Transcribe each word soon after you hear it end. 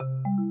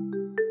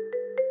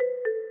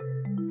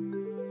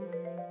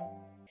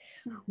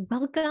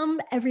Welcome,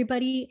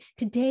 everybody.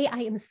 Today, I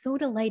am so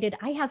delighted.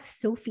 I have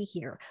Sophie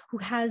here, who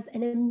has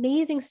an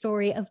amazing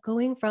story of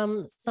going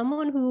from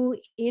someone who,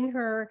 in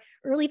her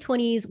early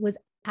 20s, was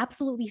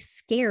absolutely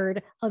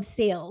scared of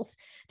sales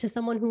to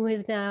someone who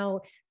has now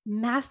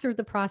mastered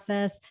the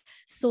process,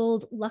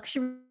 sold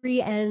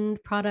luxury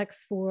end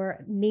products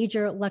for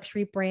major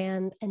luxury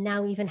brand, and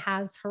now even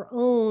has her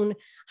own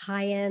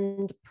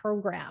high-end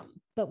program.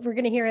 But we're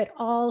going to hear it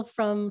all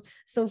from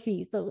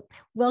Sophie. So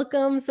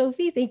welcome,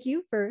 Sophie. Thank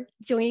you for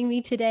joining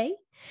me today.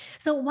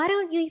 So why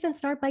don't you even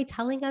start by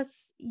telling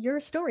us your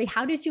story?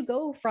 How did you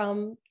go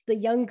from the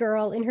young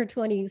girl in her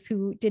 20s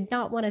who did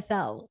not want to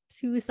sell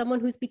to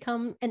someone who's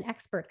become an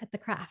expert at the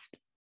craft?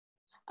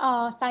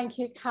 Oh, thank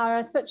you,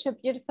 Cara. Such a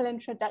beautiful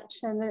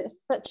introduction.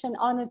 It's such an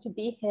honor to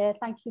be here.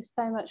 Thank you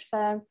so much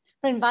for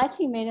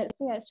inviting me. And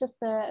it's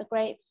just a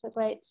great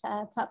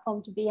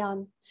platform to be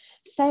on.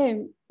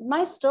 So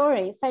my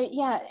story. So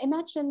yeah,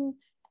 imagine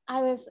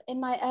I was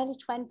in my early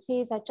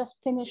 20s. I just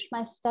finished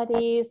my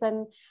studies,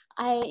 and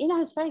I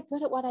was very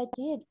good at what I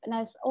did, and I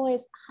was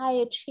always high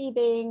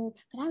achieving,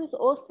 but I was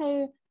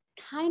also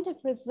kind of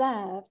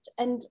reserved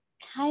and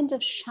kind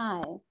of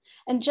shy.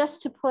 And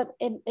just to put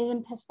it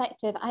in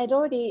perspective, I had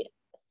already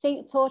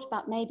thought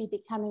about maybe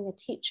becoming a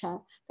teacher,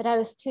 but I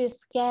was too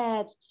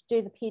scared to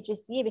do the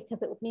PGCE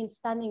because it would mean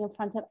standing in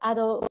front of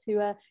adults who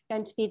are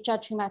going to be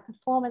judging my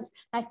performance.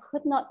 I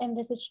could not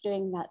envisage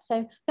doing that.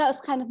 So that was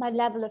kind of my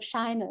level of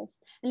shyness.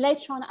 And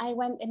later on, I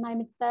went in my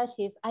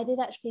mid-30s, I did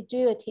actually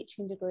do a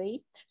teaching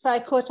degree. So I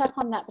caught up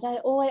on that, but I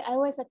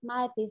always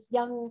admired these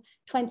young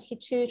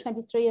 22,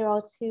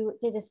 23-year-olds who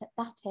did it at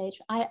that age.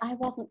 I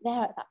wasn't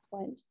there at that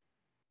point.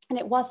 And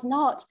it was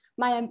not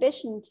my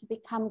ambition to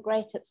become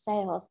great at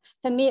sales.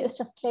 For me, it was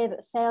just clear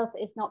that sales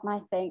is not my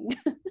thing.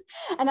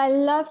 And I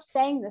love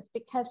saying this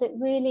because it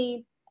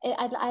really,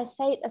 I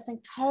say it as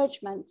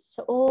encouragement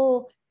to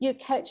all you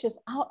coaches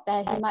out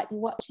there who might be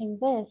watching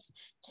this,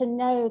 to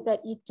know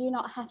that you do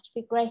not have to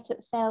be great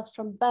at sales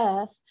from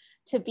birth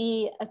to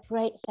be a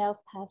great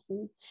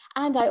salesperson.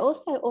 And I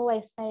also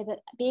always say that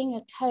being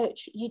a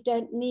coach, you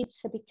don't need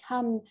to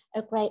become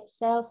a great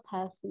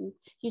salesperson.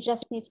 You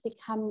just need to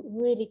become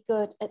really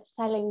good at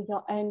selling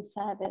your own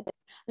service.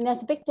 And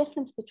there's a big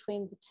difference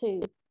between the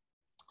two.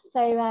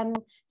 So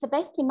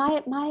basically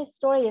my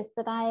story is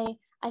that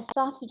I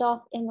started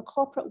off in the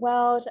corporate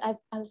world. I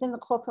was in the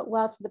corporate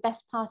world for the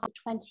best part of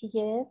 20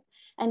 years.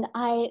 And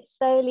I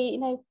slowly,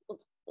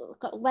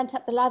 went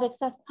up the ladder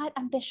because I was quite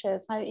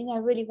ambitious. I,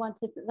 really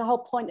wanted, the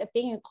whole point of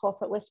being in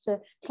corporate was to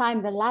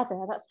climb the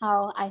ladder. That's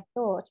how I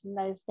thought in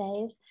those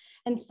days.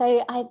 And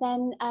so I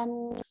then,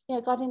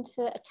 got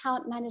into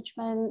account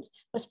management,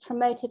 was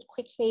promoted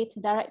quickly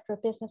to director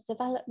of business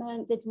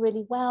development, did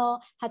really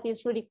well, had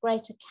these really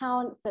great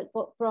accounts that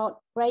brought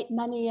great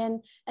money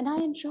in, and I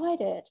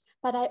enjoyed it.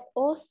 But I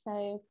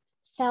also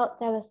felt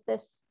there was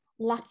this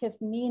lack of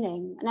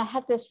meaning. And I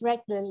had this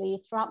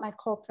regularly throughout my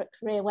corporate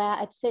career where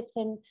I'd sit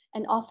in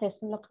an office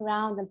and look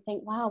around and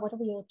think, wow, what are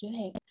we all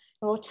doing?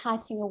 We're all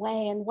typing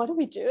away, and what are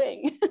we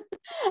doing?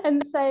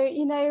 And so,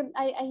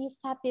 I used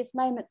to have these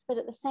moments, but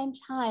at the same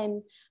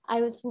time,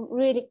 I was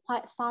really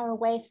quite far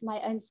away from my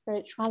own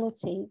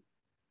spirituality.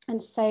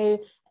 And so,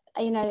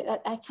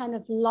 I kind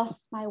of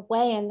lost my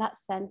way in that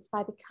sense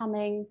by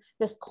becoming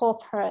this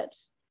corporate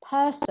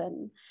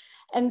person.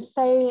 And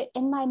so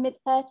in my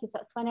mid-30s,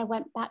 that's when I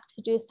went back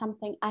to do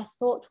something I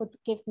thought would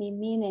give me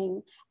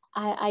meaning,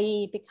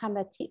 i.e. become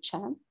a teacher.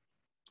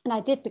 And I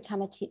did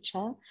become a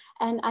teacher,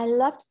 and I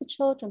loved the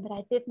children, but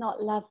I did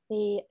not love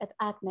the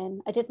admin.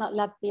 I did not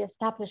love the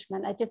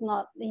establishment. I did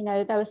not,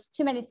 there was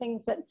too many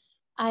things that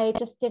I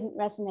just didn't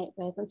resonate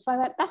with. And so I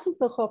went back into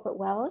the corporate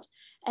world,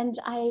 and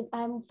I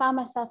found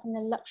myself in the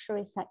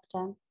luxury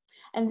sector.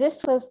 And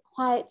this was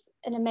quite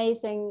an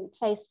amazing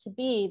place to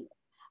be,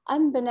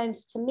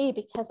 unbeknownst to me,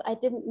 because I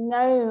didn't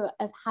know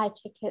of high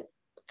ticket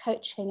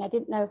coaching. I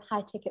didn't know of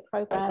high ticket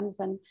programs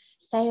and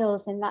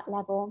sales in that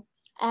level.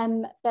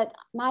 But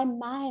my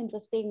mind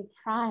was being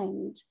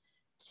primed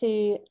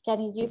to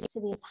getting used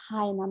to these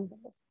high numbers.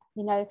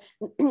 I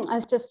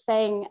was just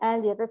saying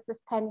earlier, there's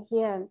this pen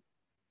here.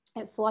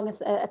 It's one of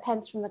the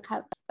pens from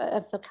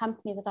the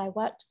company that I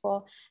worked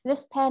for.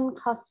 This pen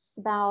costs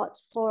about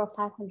 $400 or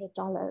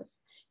 $500.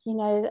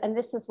 And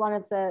this is one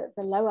of the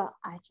lower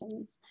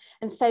items.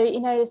 And so,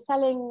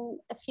 selling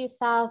a few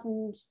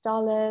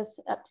 $1,000s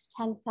up to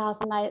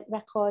 10,000, my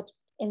record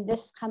in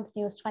this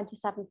company was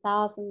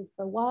 27,000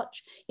 for a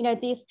watch.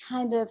 These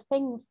kind of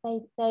things,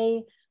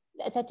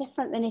 they're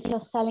different than if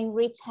you're selling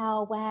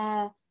retail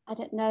where, I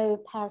don't know,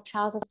 a pair of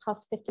trousers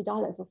cost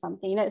 $50 or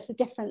something. It's a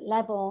different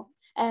level.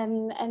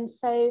 And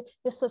so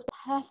this was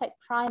perfect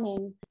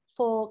priming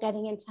for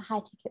getting into high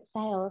ticket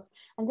sales.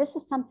 And this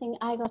is something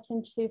I got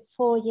into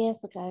 4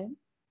 years ago.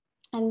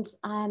 And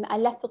I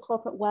left the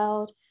corporate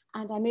world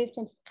and I moved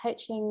into the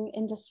coaching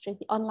industry,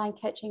 the online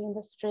coaching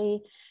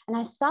industry. And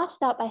I started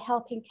out by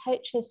helping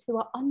coaches who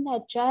are on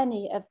their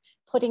journey of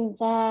putting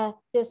their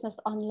business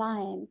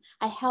online.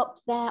 I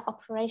helped their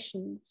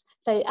operations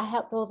So I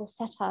helped all the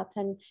setup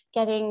and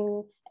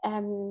getting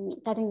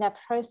their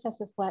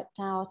processes worked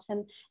out,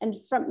 and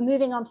from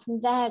moving on from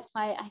there, because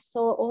I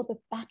saw all the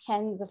back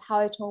ends of how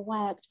it all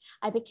worked,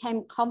 I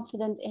became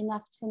confident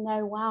enough to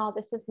know, wow,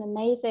 this is an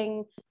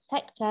amazing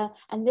sector,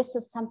 and this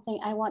is something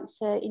I want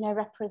to,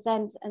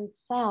 represent and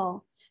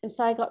sell. And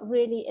so I got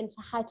really into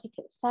high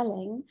ticket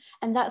selling,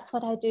 and that's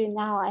what I do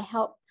now. I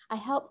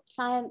help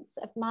clients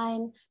of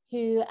mine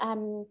who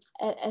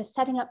are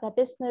setting up their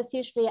business.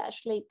 Usually,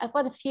 actually, I've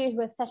got a few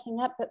who are setting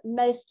up, but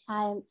most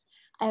clients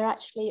are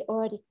actually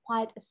already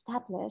quite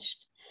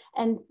established,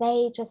 and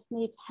they just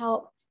need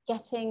help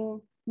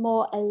getting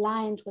more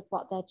aligned with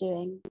what they're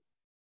doing.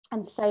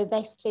 And so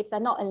basically, if they're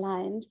not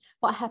aligned,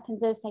 what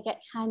happens is they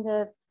get kind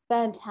of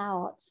burnt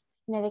out.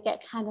 They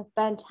get kind of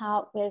burnt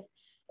out with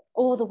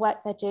all the work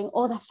they're doing,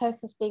 all their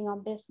focus being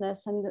on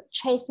business and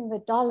chasing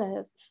the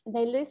dollars, and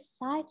they lose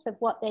sight of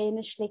what they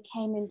initially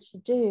came in to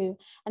do.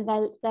 And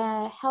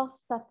their health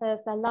suffers,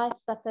 their life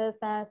suffers,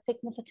 their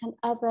significant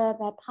other,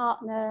 their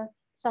partner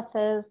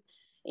suffers,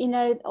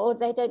 or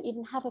they don't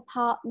even have a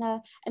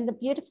partner. And the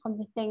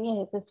beautiful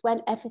thing is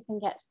when everything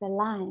gets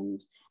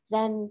aligned,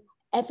 then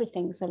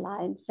everything's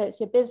aligned. So it's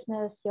your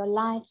business, your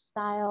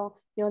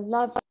lifestyle, your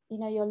love,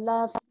 your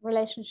love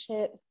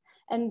relationships.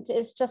 And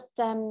it's just,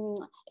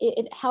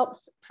 it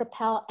helps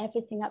propel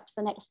everything up to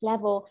the next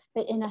level,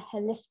 but in a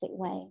holistic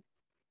way.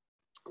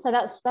 So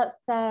that's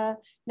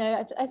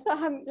no, I still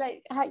haven't,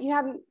 you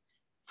haven't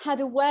had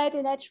a word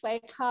in Edgeway,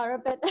 Cara,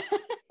 but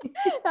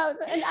that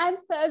was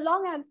a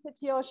long answer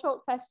to your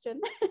short question.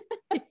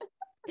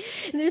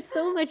 There's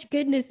so much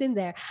goodness in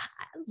there.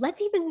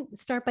 Let's even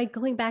start by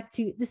going back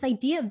to this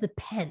idea of the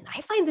pen.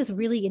 I find this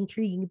really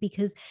intriguing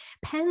because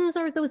pens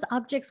are those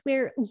objects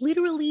where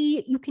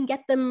literally you can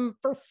get them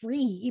for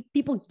free.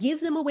 People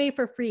give them away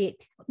for free.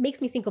 It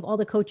makes me think of all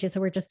the coaches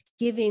who are just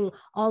giving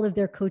all of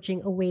their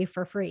coaching away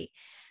for free.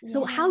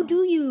 So how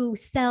do you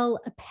sell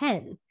a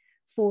pen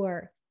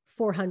for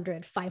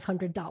 $400,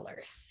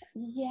 $500?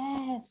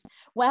 Yes.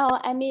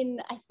 Well, I mean,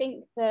 I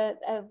think that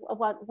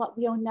what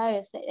we all know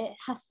is that it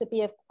has to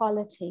be of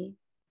quality,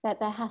 that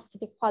there has to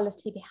be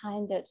quality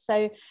behind it.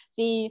 So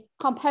the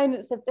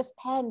components of this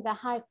pen, they're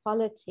high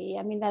quality.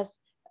 I mean, there's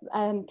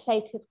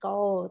plated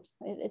gold.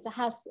 It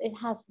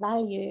has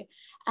value.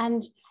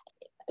 And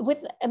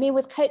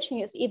with coaching,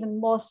 it's even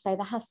more so.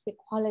 There has to be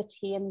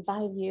quality and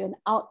value and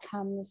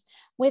outcomes.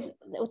 With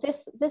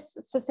this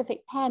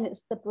specific pen,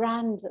 it's the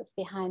brand that's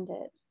behind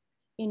it.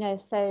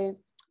 So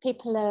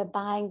people are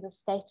buying the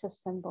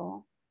status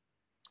symbol.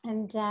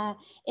 And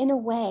in a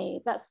way,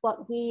 that's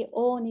what we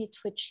all need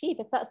to achieve.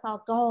 If that's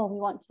our goal, we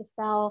want to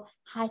sell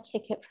high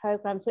ticket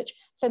programs, which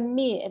for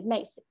me, it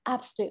makes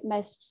absolute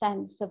most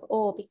sense of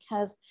all,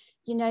 because,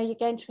 you're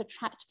going to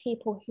attract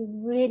people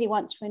who really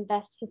want to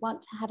invest, who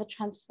want to have a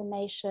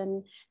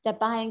transformation. They're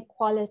buying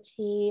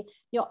quality,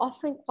 you're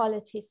offering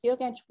quality. So you're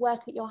going to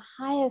work at your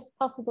highest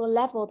possible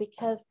level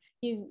because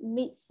you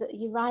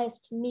rise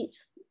to meet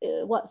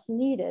what's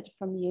needed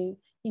from you.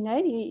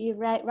 You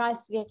rise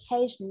to the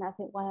occasion, as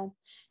it were.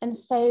 And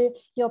so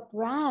your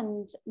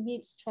brand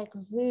needs to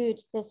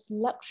exude this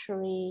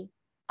luxury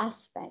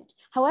aspect,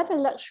 however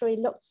luxury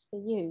looks for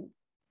you.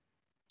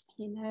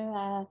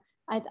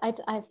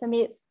 For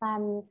me, it's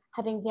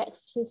having the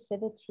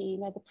exclusivity,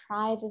 the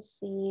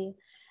privacy,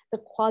 the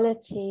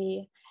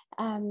quality,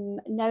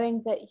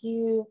 knowing that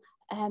you're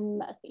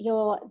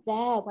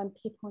there when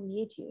people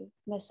need you.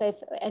 So if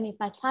any of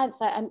my clients,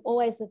 I'm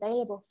always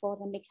available for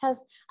them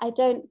because I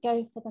don't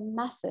go for the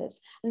masses.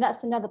 And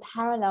that's another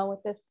parallel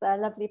with this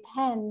lovely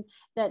pen,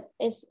 that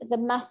is the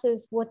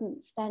masses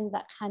wouldn't spend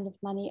that kind of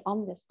money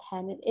on this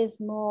pen. It is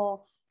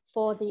more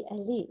for the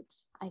elite,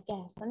 I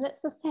guess. And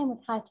it's the same with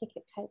high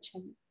ticket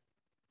coaching.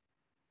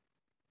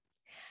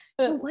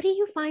 So what do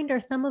you find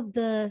are some of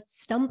the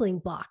stumbling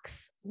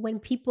blocks when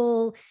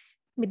people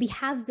maybe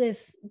have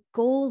this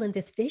goal and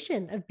this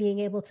vision of being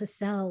able to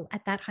sell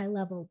at that high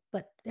level,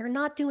 but they're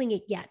not doing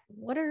it yet?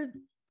 What are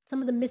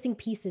some of the missing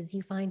pieces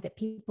you find that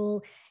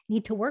people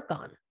need to work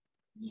on?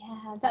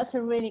 Yeah, that's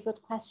a really good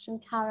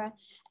question, Cara.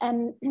 I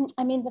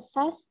mean, the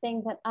first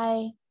thing that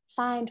I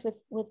find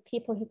with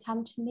people who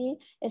come to me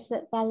is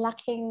that they're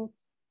lacking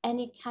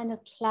any kind of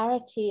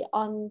clarity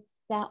on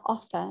their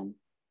offer.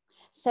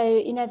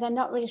 So, they're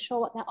not really sure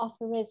what their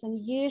offer is.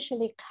 And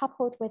usually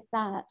coupled with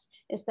that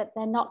is that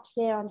they're not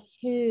clear on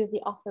who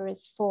the offer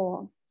is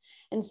for.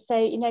 And so,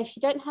 if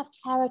you don't have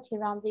clarity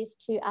around these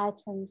two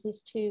items,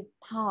 these two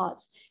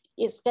parts,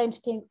 it's going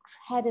to be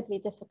incredibly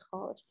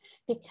difficult,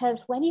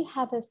 because when you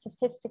have a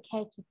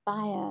sophisticated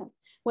buyer,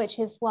 which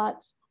is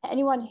what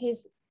anyone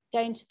who's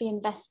going to be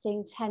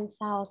investing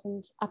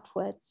 10,000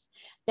 upwards,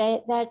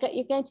 you're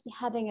going to be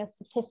having a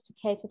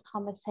sophisticated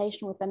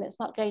conversation with them. It's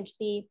not going to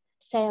be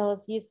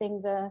sales using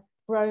the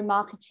bro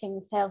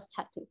marketing sales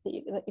tactics that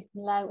you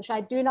can learn, which I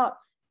do not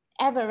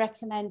ever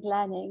recommend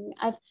learning.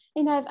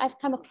 I've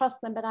come across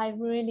them, but I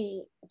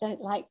really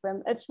don't like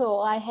them at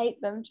all. I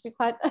hate them, to be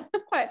quite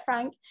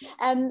frank.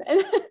 And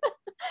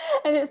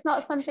it's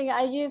not something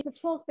I use at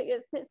all.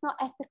 It's not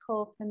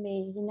ethical for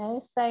me,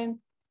 So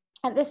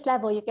at this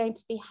level, you're going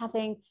to be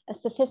having a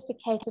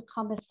sophisticated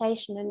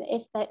conversation. And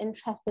if they're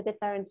interested, if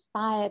they're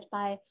inspired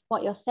by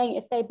what you're saying,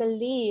 if they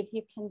believe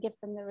you can give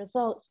them the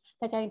results,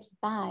 they're going to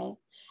buy.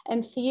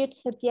 And for you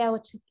to be able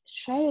to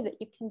show that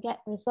you can get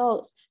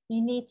results,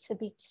 you need to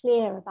be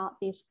clear about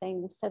these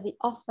things. So the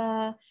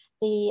offer,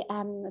 the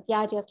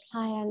ideal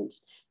client,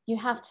 you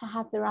have to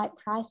have the right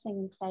pricing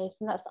in place.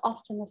 And that's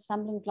often the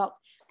stumbling block.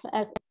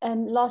 A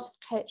lot of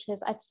coaches,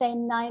 I'd say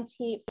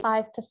 95%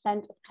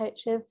 of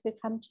coaches who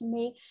come to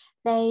me,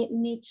 they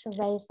need to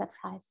raise their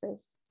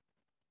prices,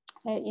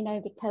 you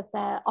know, because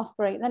they're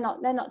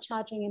not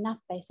charging enough,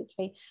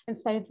 basically. And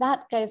so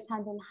that goes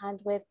hand in hand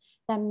with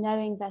them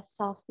knowing their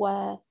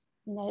self-worth.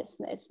 You know,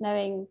 it's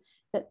knowing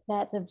that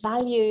the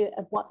value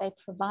of what they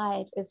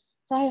provide is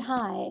so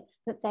high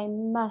that they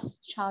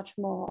must charge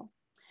more.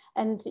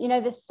 And, you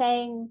know, the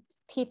saying,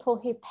 people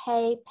who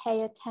pay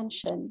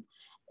attention,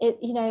 it,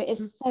 you know,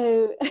 it's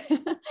so,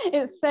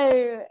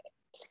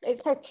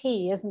 it's so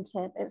key, isn't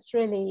it? It's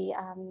really,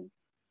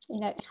 you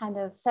know, it kind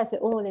of says it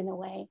all in a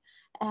way.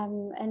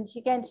 And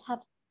you're going to have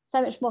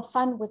so much more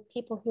fun with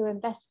people who are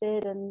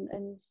invested,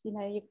 and you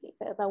know,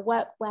 they'll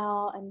work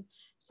well. And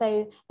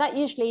so that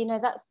usually, you know,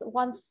 that's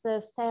once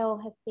the sale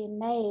has been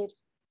made,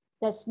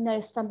 there's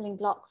no stumbling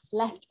blocks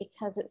left,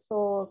 because it's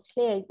all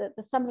clear. That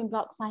the stumbling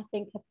blocks, I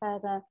think, are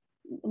further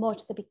more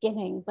to the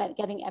beginning, where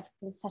getting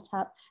everything set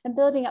up and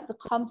building up the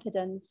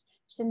confidence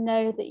to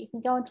know that you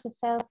can go onto a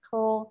sales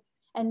call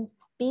and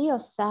be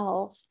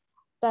yourself,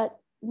 but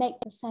make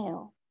the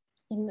sale.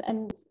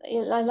 And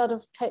a lot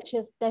of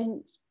coaches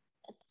don't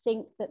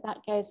think that that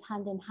goes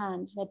hand in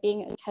hand, you know,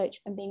 being a coach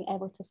and being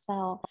able to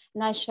sell.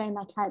 And I show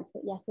my clients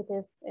that yes, it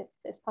is,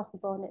 it's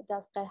possible, and it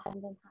does go hand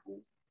in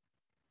hand.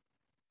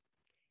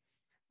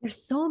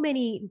 There's so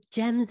many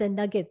gems and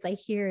nuggets I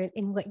hear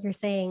in what you're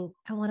saying.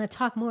 I want to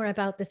talk more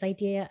about this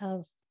idea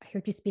of, I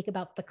heard you speak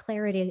about the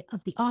clarity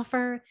of the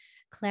offer,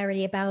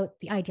 clarity about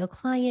the ideal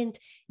client,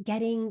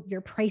 getting your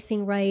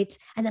pricing right.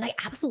 And then I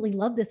absolutely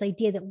love this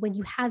idea that when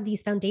you have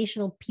these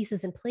foundational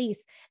pieces in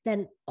place,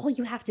 then all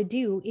you have to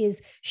do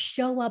is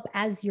show up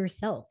as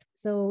yourself.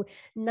 So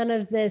none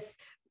of this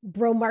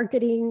bro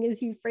marketing,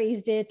 as you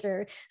phrased it,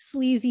 or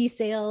sleazy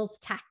sales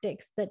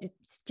tactics, that it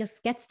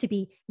just gets to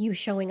be you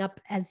showing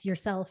up as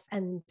yourself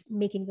and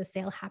making the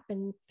sale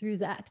happen through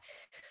that.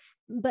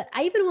 But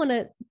I even want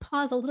to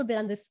pause a little bit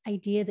on this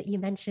idea that you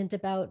mentioned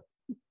about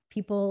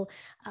people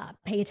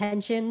pay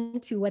attention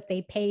to what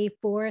they pay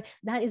for.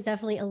 That is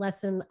definitely a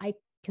lesson I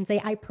can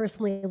say I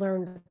personally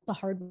learned the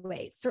hard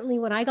way. Certainly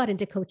when I got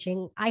into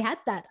coaching, I had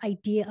that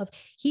idea of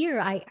here,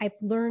 I've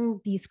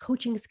learned these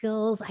coaching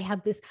skills. I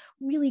have this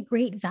really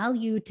great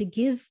value to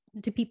give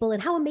to people.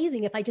 And how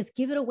amazing if I just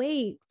give it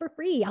away for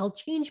free. I'll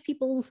change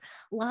people's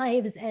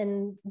lives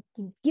and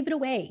give it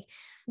away.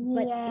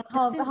 But yeah, it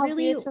doesn't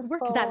really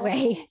work that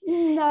way.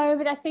 No,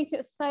 but I think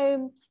it's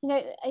so, you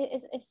know,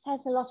 it says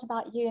a lot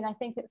about you. And I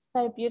think it's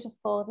so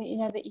beautiful that, you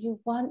know, that you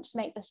want to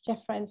make this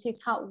difference. You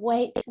can't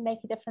wait to make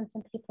a difference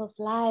in people's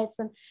lives.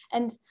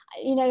 And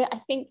you know,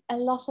 I think a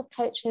lot of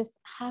coaches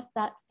have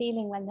that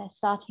feeling when they're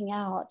starting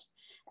out.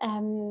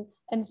 And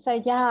so,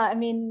 yeah, I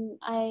mean,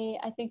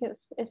 I think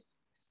it's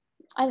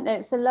I don't know,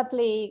 it's a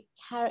lovely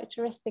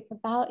characteristic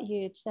about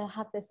you to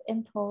have this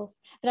impulse.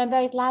 But I'm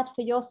very glad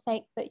for your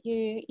sake that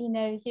you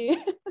know, you,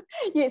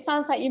 it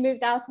sounds like you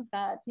moved out of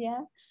that.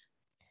 Yeah.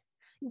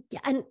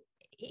 Yeah. And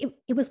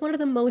it was one of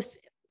the most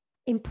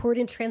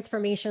important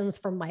transformations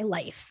for my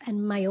life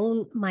and my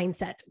own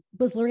mindset,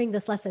 was learning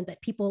this lesson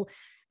that people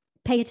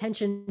pay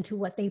attention to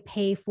what they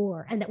pay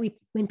for, and that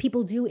when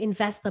people do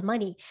invest the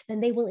money, then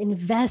they will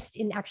invest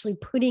in actually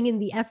putting in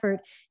the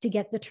effort to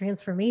get the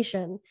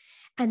transformation.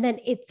 And then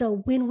it's a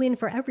win-win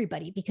for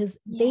everybody, because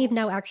they've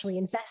now actually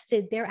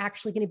invested. They're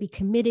actually going to be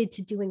committed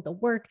to doing the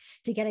work,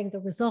 to getting the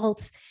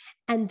results.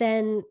 And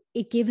then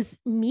it gives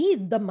me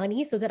the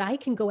money so that I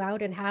can go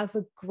out and have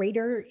a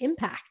greater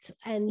impact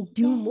and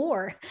do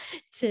more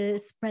to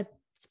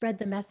spread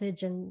the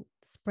message and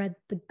spread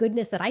the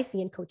goodness that I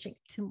see in coaching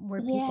to more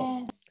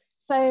people.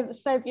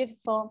 So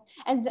beautiful.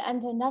 And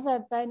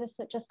another bonus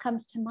that just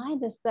comes to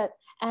mind is that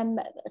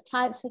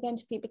clients are going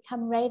to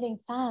become raving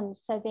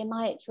fans. So they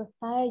might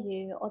refer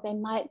you, or they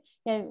might,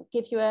 you know,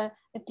 give you a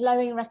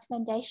glowing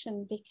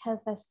recommendation because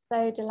they're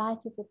so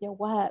delighted with your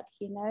work.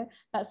 You know,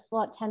 that's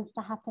what tends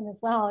to happen as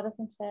well,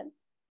 doesn't it?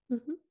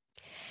 Mm-hmm.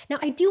 Now,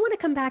 I do want to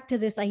come back to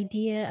this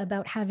idea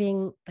about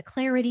having the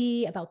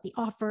clarity about the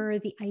offer,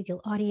 the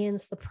ideal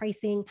audience, the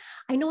pricing.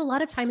 I know a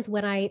lot of times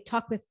when I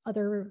talk with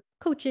other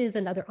coaches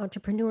and other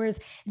entrepreneurs,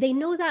 they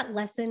know that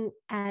lesson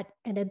at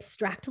an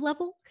abstract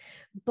level,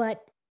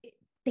 but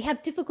they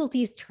have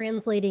difficulties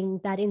translating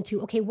that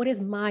into, okay, what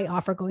is my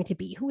offer going to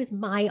be? Who is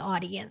my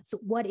audience?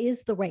 What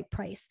is the right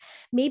price?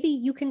 Maybe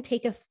you can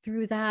take us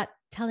through that,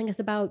 telling us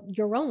about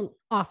your own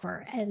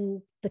offer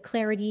and the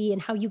clarity,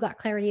 and how you got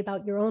clarity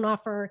about your own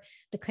offer,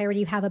 the clarity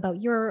you have about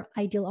your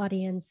ideal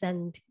audience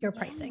and your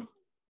pricing.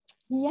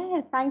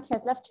 Yeah, thank you.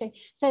 I'd love to.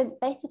 So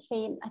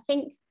basically, I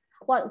think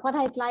what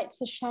I'd like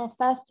to share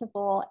first of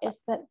all is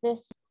that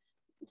this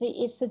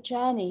it's a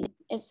journey,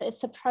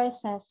 it's a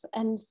process,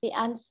 and the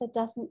answer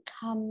doesn't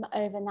come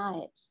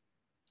overnight.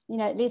 You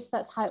know, at least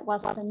that's how it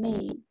was for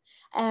me.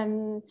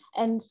 And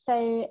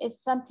so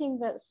it's something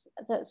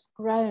that's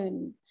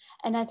grown.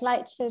 And I'd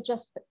like to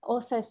just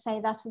also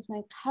say that as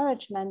an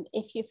encouragement,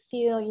 if you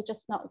feel you're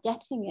just not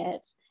getting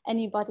it,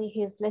 anybody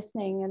who's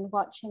listening and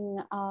watching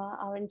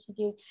our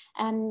interview,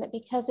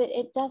 because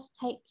it does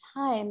take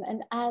time.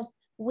 And as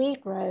we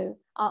grow,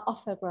 our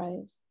offer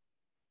grows.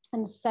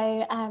 And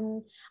so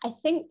I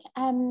think,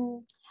 I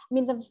mean,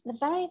 the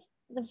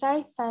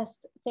very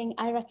first thing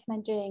I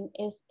recommend doing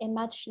is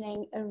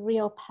imagining a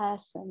real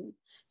person.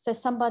 So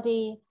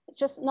somebody,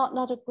 just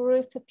not a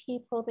group of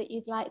people that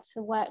you'd like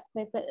to work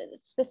with, but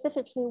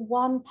specifically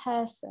one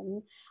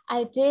person.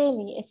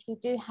 Ideally, if you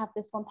do have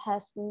this one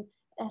person,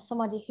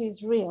 somebody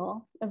who's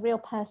real, a real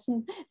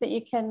person that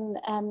you can,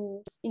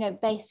 you know,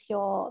 base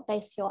your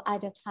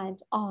ideal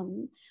client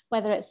on,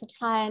 whether it's a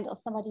client or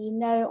somebody you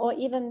know, or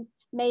even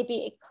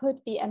maybe it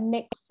could be a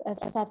mix of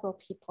several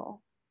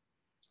people.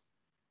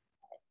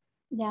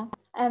 Yeah.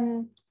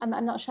 I'm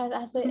not sure.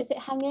 Is it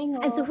hanging?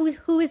 Or? And so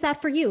who is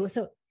that for you?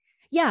 So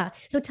yeah.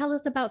 So tell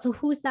us about, so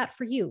who's that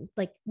for you?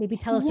 Like maybe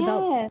tell us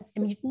about, I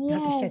mean, you don't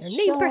have to share their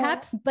name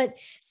perhaps, but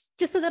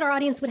just so that our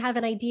audience would have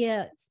an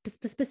idea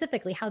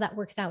specifically how that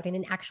works out in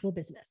an actual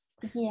business.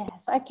 Yes.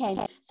 Okay.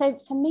 So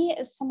for me,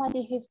 it's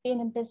somebody who's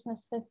been in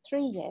business for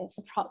 3 years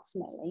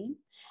approximately,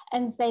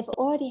 and they've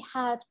already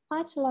had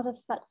quite a lot of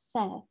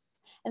success.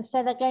 And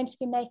so they're going to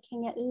be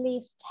making at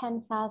least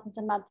 10,000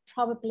 a month,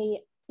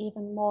 probably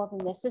even more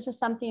than this. This is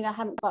something I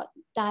haven't got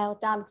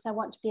dialed down because I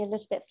want to be a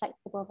little bit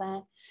flexible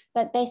there.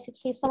 But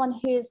basically someone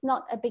who's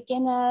not a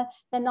beginner,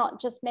 they're not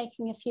just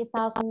making a few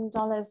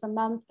 $1,000s a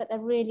month, but they're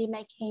really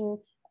making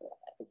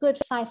good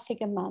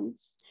 5-figure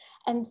months.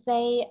 And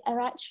they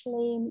are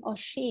actually, or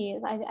she,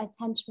 I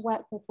tend to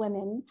work with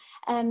women,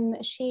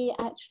 she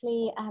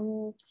actually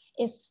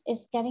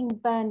is getting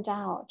burned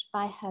out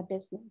by her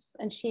business.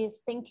 And she is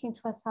thinking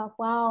to herself,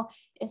 wow,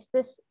 is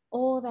this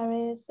all there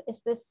is?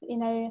 Is this, you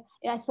know,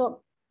 I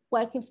thought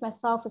working for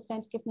myself was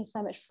going to give me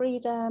so much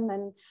freedom,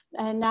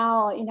 and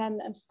now, you know,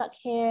 I'm stuck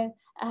here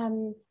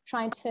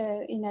trying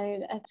to, you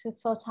know, to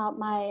sort out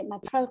my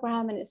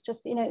program, and it's just,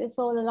 you know, it's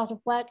all a lot of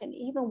work. And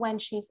even when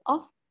she's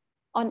off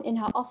in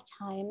her off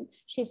time,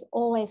 she's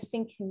always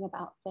thinking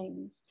about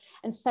things.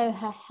 And so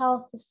her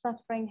health is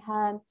suffering,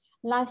 her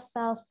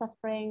lifestyle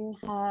suffering,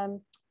 her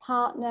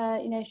partner,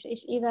 you know,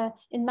 she's either,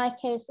 in my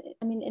case,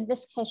 I mean, in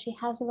this case, she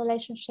has a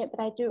relationship,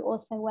 but I do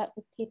also work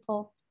with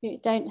people who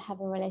don't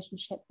have a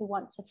relationship, who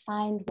want to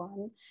find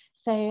one.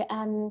 So,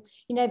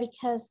 you know,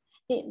 because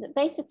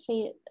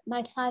basically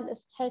my client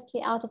is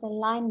totally out of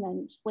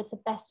alignment with the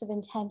best of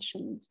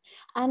intentions.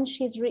 And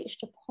she's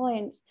reached a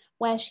point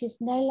where she's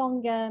no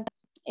longer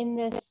in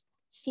this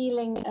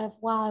feeling of,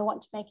 wow, I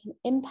want to make an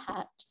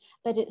impact,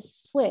 but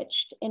it's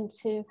switched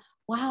into,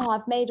 wow,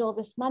 I've made all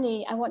this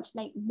money, I want to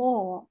make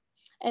more.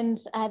 And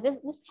this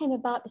came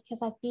about because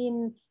I've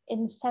been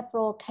in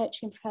several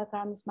coaching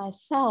programs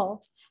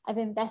myself. I've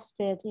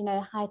invested, you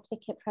know, high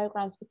ticket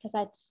programs because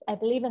I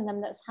believe in them.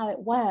 That's how it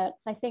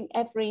works. I think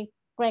every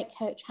great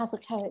coach has a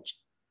coach.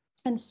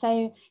 And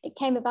so it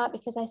came about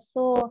because I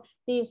saw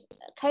these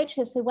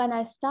coaches who, when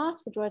I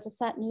started, were at a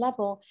certain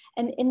level.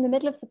 And in the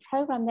middle of the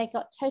program, they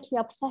got totally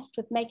obsessed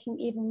with making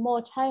even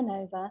more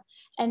turnover.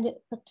 And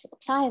the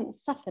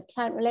clients suffered,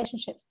 client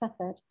relationships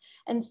suffered.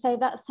 And so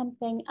that's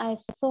something I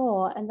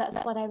saw. And that's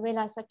what I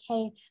realized,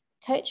 okay,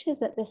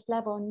 coaches at this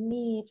level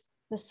need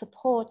the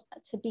support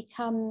to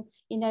become,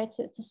 you know,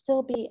 to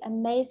still be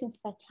amazing for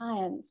their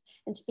clients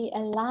and to be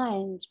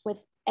aligned with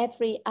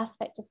every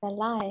aspect of their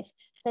life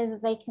so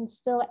that they can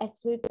still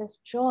exude this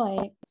joy,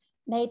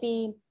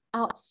 maybe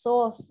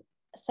outsource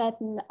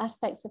certain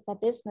aspects of their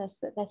business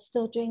that they're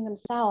still doing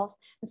themselves,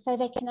 and so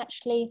they can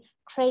actually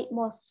create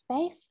more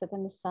space for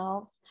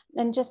themselves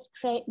and just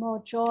create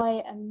more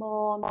joy and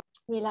more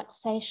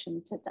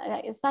relaxation.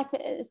 It's like,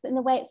 it's in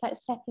a way, it's like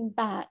stepping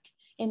back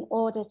in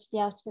order to be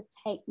able to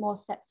take more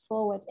steps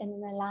forward in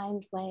an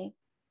aligned way.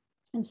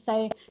 And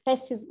so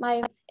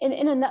basically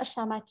in a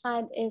nutshell, my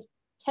client is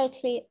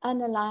totally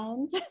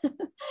unaligned,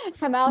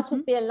 come out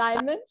of the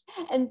alignment,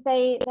 and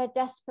they're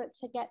desperate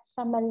to get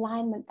some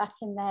alignment back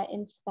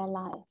into their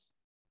life.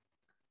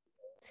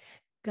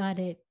 Got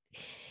it.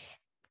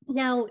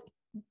 Now,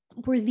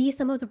 were these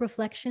some of the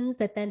reflections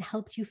that then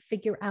helped you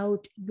figure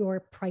out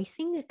your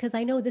pricing? Because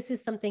I know this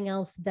is something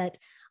else that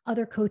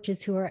other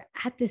coaches who are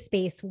at this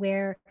space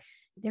where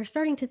they're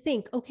starting to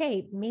think,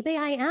 okay, maybe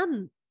I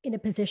am in a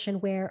position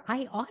where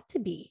I ought to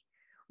be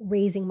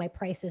raising my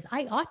prices.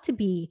 I ought to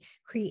be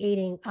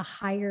creating a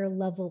higher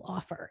level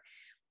offer.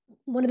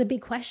 One of the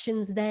big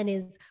questions then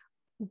is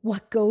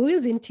what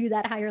goes into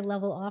that higher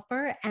level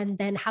offer? And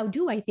then how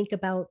do I think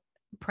about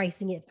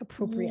pricing it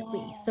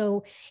appropriately? Yeah.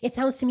 So it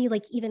sounds to me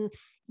like even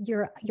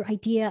your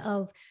idea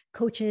of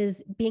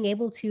coaches being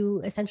able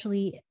to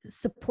essentially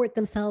support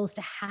themselves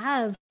to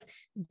have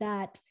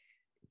that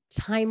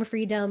time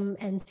freedom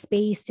and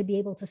space to be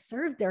able to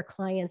serve their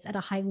clients at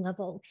a high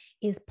level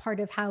is part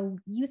of how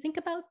you think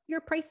about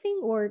your pricing?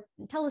 Or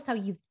tell us how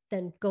you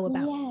then go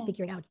about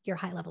figuring out your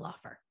high level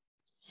offer.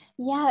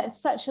 Yeah,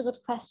 it's such a good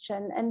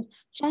question. And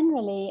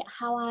generally,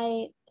 how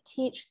I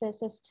teach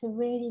this is to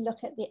really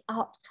look at the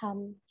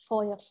outcome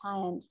for your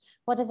client.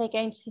 What are they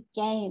going to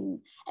gain?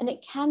 And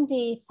it can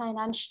be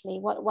financially,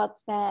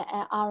 what's their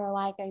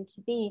ROI going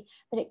to be,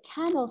 but it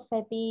can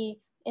also be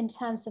in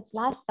terms of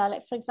lifestyle.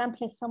 Like, for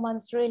example, if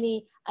someone's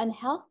really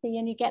unhealthy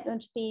and you get them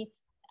to be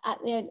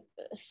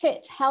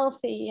fit,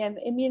 healthy,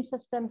 immune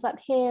systems up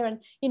here,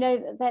 and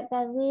that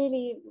they're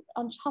really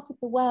on top of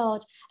the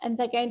world, and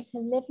they're going to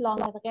live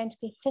longer, they're going to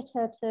be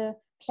fitter to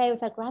play with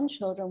their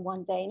grandchildren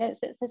one day.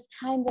 It's this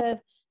kind of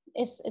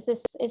it's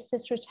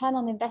this return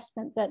on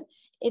investment that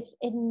it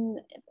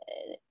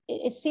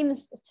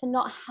seems to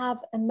not have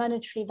a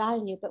monetary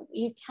value, but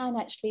you can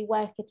actually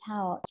work it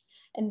out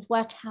and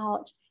work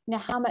out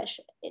how much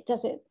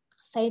does it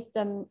save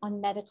them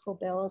on medical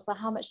bills, or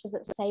how much does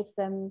it save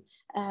them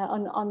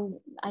on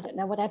I don't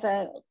know,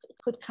 whatever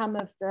could come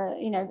of the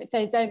if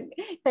they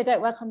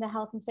don't work on their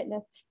health and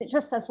fitness. It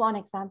just as one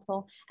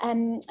example.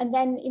 And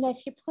then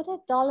if you put a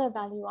dollar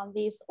value on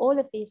all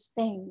of these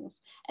things,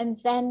 and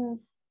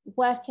then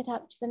work it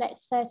up to the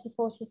next 30,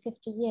 40,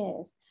 50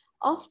 years,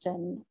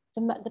 often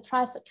the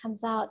price that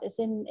comes out is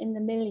in the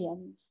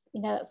millions.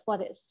 That's what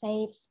it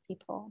saves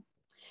people.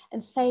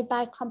 And so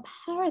by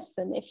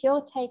comparison, if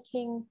you're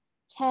taking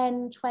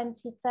 $10,000,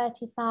 $20,000,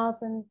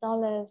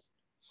 $30,000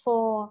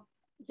 for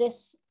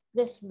this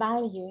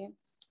value,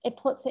 it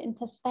puts it in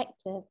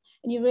perspective,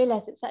 and you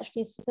realize it's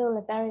actually still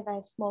a very,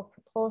 very small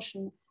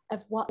proportion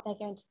of what they're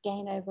going to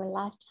gain over a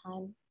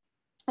lifetime.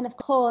 And of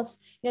course,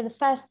 the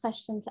first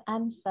question to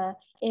answer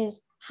is,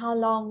 how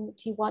long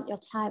do you want your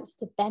clients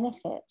to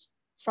benefit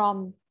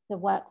from the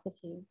work with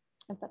you,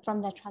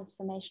 from their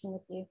transformation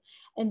with you?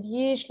 And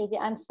usually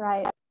the answer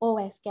I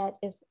always get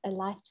is a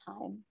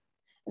lifetime.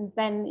 And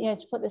then,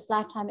 to put this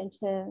lifetime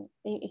into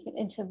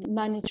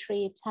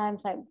monetary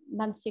terms, like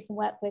months you can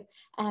work with,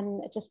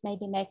 and just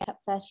maybe make up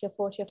 30 or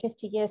 40 or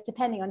 50 years,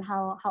 depending on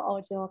how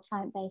old your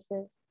client base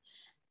is.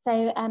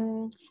 So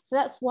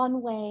that's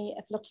one way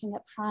of looking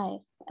at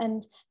price.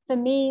 And for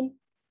me,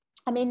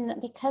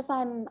 because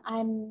I'm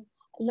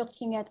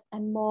looking at a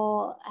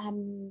more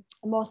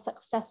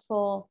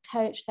successful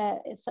coach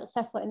that is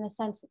successful in the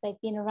sense that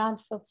they've been around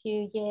for a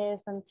few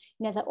years, and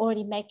they're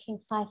already making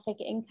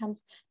 5-figure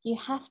incomes, you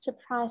have to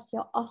price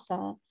your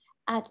offer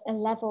at a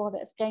level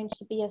that's going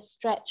to be a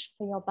stretch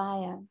for your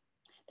buyer.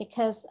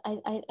 Because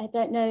I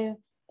don't know,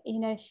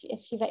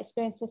 if you've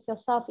experienced this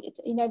yourself, this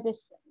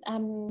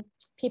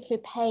people who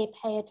pay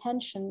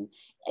attention.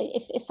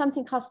 If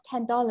something costs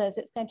 $10,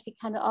 it's going to be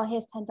kind of, oh,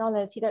 here's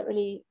 $10. You don't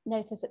really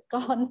notice it's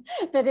gone.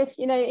 But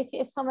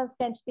if someone's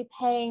going to be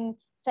paying,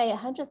 say,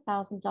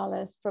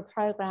 $100,000 for a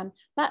program,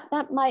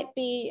 that might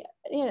be,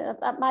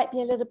 that might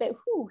be a little bit,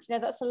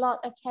 that's a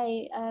lot.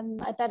 Okay,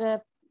 I better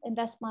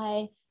invest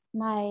my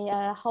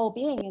whole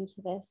being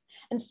into this.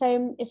 And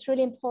so it's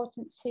really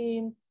important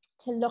to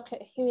look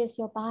at who is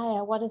your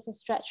buyer, what is the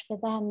stretch for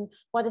them,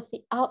 what is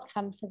the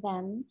outcome for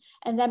them,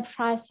 and then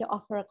price your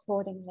offer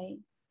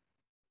accordingly.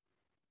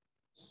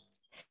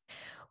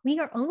 We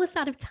are almost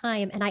out of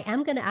time, and I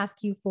am going to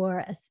ask you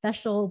for a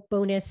special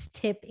bonus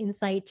tip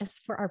insight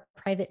just for our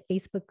private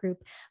Facebook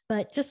group.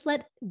 But just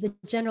let the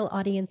general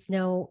audience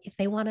know if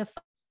they want to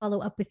follow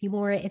up with you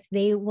more, if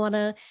they want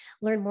to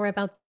learn more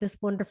about this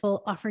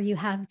wonderful offer you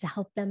have to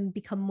help them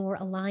become more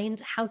aligned,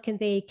 how can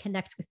they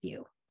connect with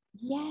you?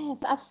 Yes,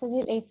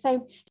 absolutely.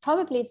 So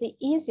probably the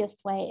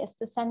easiest way is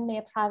to send me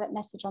a private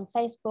message on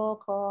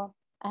Facebook or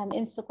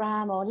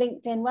Instagram or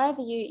LinkedIn, wherever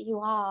you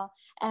are.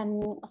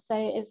 So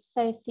it's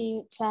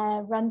Sophie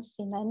Claire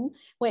Runciman,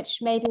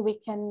 which maybe we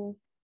can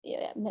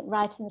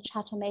write in the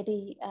chat, or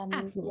maybe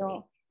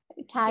you'll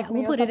tag me.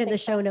 We'll put it in the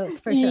show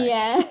notes for sure.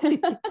 Yeah.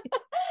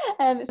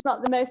 It's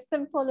not the most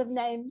simple of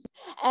names.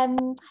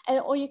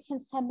 Or you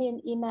can send me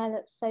an email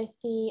at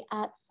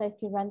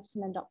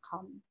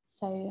sophie@sophierunciman.com.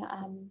 So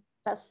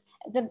that's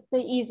the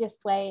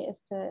easiest way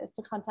is to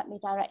contact me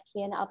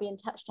directly, and I'll be in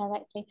touch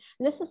directly.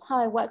 And this is how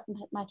I work with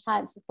my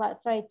clients as well.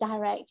 It's very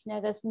direct.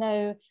 There's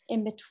no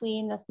in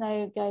between, there's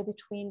no go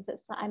betweens.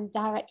 I'm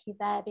directly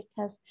there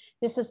because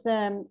this is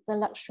the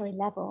luxury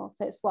level.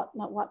 So it's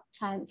not what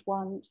clients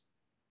want.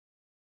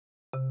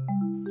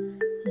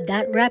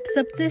 That wraps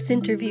up this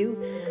interview,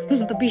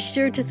 but be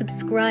sure to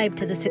subscribe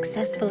to the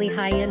Successfully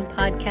High-End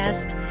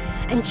podcast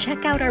and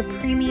check out our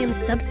premium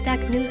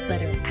Substack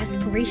newsletter,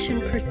 Aspiration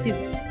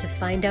Pursuits, to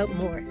find out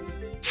more.